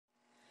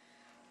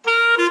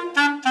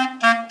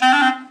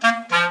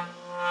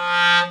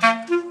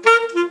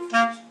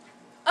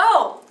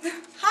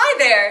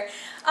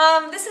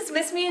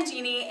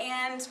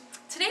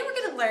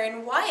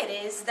learn why it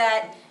is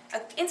that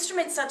an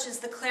instrument such as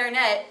the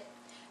clarinet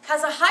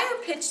has a higher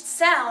pitched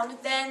sound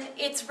than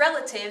its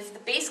relative, the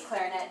bass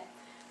clarinet,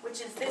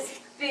 which is this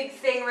big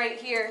thing right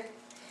here.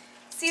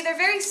 See, they're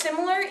very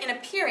similar in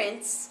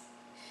appearance,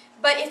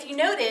 but if you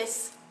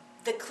notice,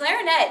 the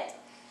clarinet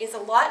is a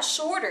lot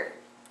shorter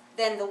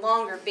than the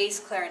longer bass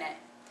clarinet.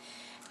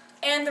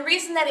 And the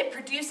reason that it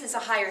produces a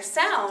higher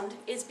sound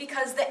is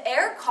because the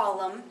air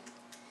column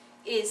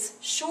is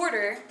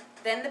shorter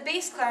than the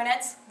bass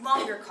clarinet's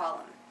longer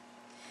column.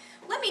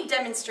 Let me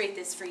demonstrate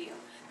this for you.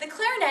 The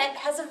clarinet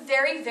has a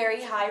very,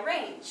 very high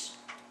range.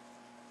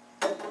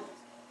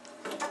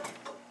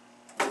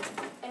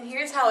 And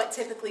here's how it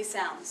typically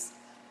sounds.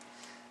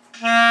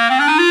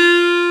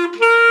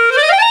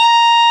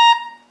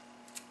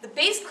 The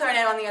bass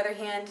clarinet, on the other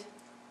hand,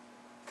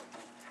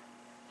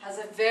 has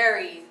a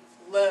very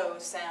low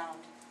sound.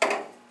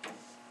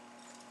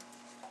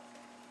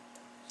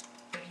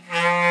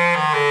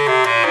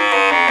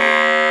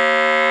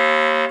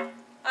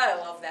 I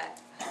love that.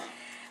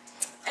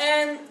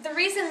 And the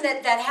reason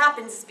that that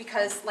happens is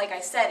because, like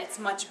I said, it's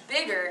much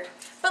bigger.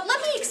 But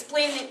let me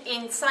explain it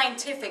in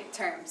scientific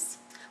terms.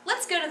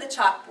 Let's go to the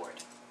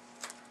chalkboard.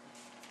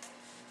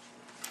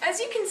 As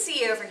you can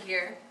see over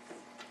here,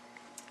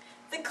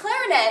 the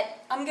clarinet,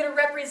 I'm going to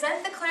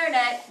represent the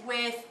clarinet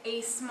with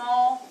a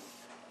small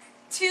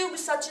tube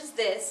such as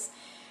this,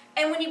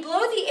 and when you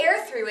blow the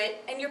air through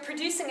it and you're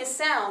producing a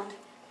sound,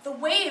 the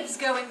waves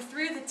going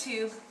through the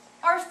tube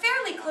are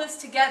fairly close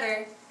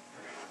together,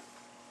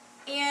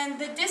 and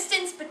the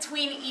distance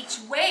between each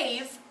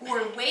wave,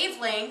 or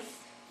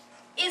wavelength,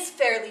 is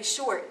fairly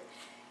short.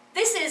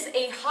 This is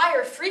a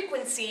higher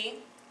frequency,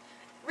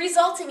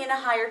 resulting in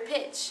a higher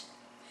pitch.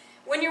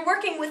 When you're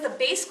working with a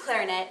bass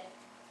clarinet,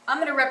 I'm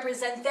going to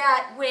represent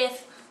that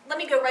with, let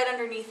me go right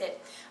underneath it,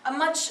 a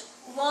much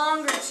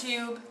longer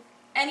tube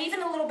and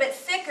even a little bit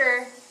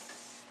thicker,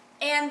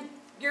 and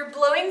you're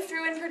blowing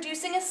through and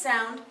producing a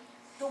sound.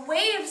 The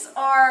waves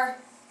are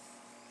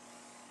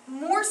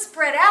more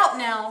spread out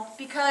now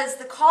because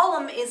the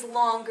column is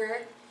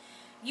longer.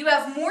 You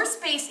have more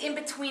space in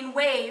between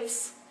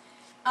waves,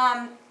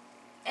 and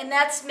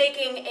that's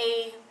making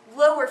a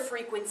lower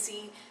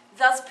frequency,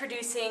 thus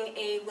producing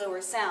a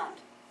lower sound.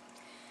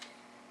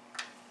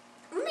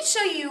 Let me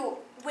show you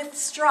with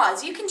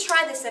straws. You can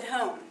try this at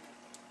home.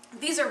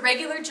 These are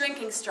regular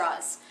drinking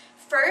straws.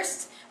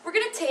 First, we're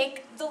going to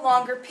take the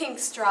longer pink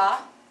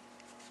straw,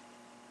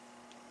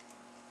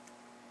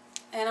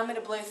 and I'm going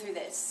to blow through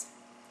this.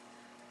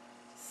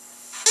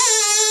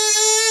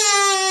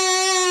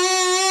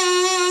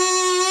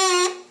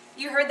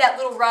 You heard that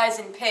little rise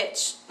in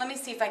pitch. Let me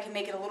see if I can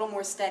make it a little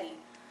more steady.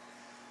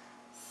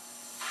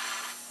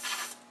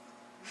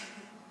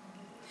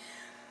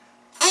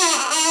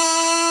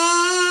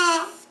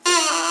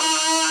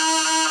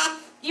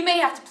 You may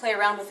have to play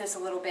around with this a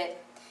little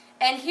bit.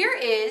 And here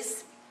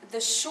is the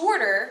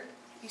shorter,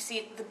 you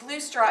see the blue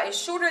straw is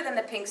shorter than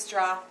the pink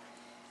straw.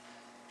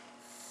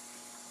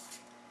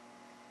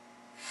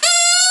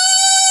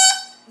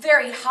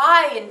 Very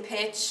high in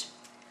pitch.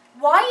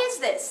 Why is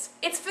this?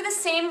 It's for the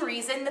same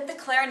reason that the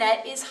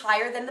clarinet is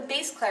higher than the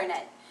bass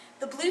clarinet.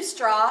 The blue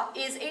straw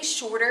is a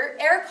shorter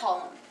air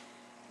column,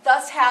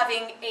 thus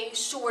having a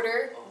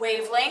shorter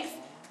wavelength,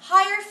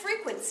 higher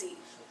frequency.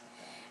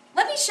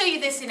 Let me show you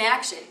this in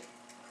action.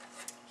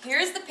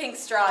 Here's the pink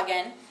straw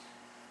again.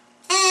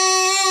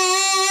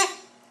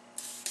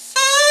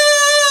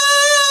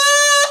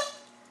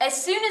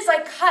 As soon as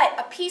I cut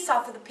a piece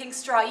off of the pink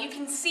straw, you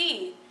can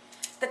see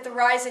that the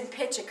rise in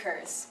pitch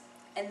occurs.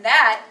 And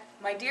that,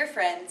 my dear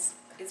friends,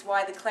 is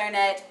why the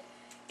clarinet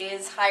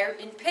is higher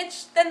in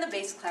pitch than the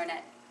bass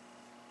clarinet.